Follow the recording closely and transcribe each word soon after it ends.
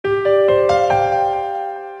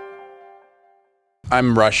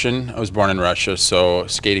I'm Russian. I was born in Russia, so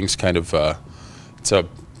skating's kind of I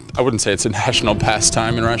wouldn't say it's a national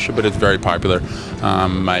pastime in Russia, but it's very popular.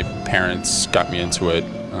 My parents got me into it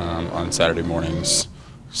on Saturday mornings,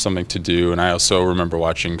 something to do, and I also remember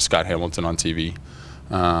watching Scott Hamilton on TV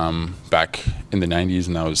back in the 90s,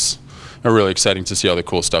 and that was really exciting to see all the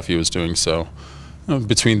cool stuff he was doing. So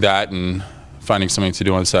between that and finding something to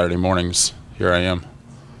do on Saturday mornings, here I am.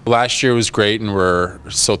 Last year was great, and we're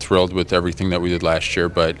so thrilled with everything that we did last year,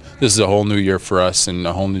 but this is a whole new year for us and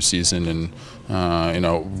a whole new season, and you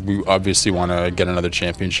know, we obviously want to get another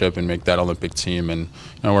championship and make that Olympic team, and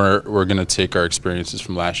you know, we're going to take our experiences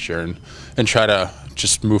from last year and try to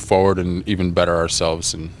just move forward and even better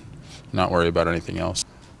ourselves and not worry about anything else.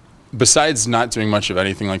 Besides not doing much of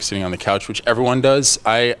anything like sitting on the couch, which everyone does,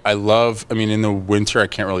 I mean, in the winter I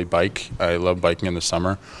can't really bike. I love biking in the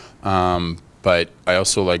summer. But I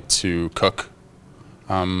also like to cook.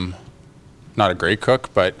 Not a great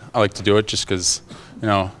cook, but I like to do it just because, you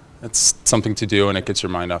know, it's something to do and it gets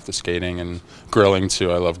your mind off the skating. And grilling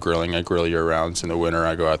too, I love grilling. I grill year round. In the winter,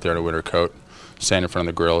 I go out there in a winter coat, stand in front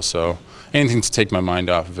of the grill. So anything to take my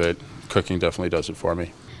mind off of it, cooking definitely does it for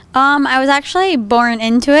me. I was actually born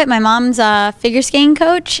into it. My mom's a figure skating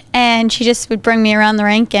coach, and she just would bring me around the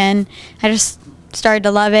rink, and I just started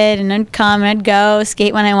to love it, and I'd come and I'd go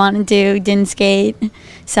skate when I wanted to, didn't skate.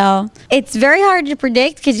 So it's very hard to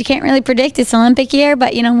predict because you can't really predict. It's Olympic year,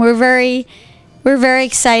 but you know, we're very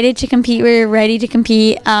excited to compete. We're ready to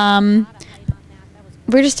compete. We're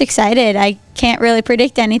just excited. I can't really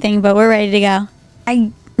predict anything, but we're ready to go.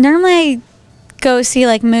 I normally go see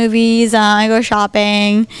like movies, I go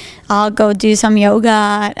shopping, I'll go do some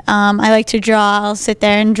yoga. I like to draw. I'll sit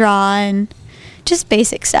there and draw and just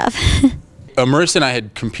basic stuff. Marissa and I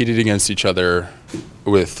had competed against each other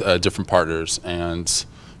with different partners, and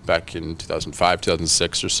back in 2005,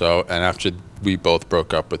 2006 or so, and after we both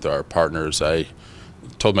broke up with our partners, I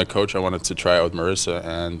told my coach I wanted to try out with Marissa,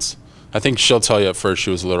 and I think she'll tell you at first she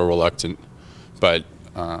was a little reluctant, but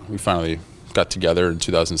we finally got together in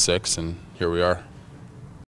 2006, and here we are.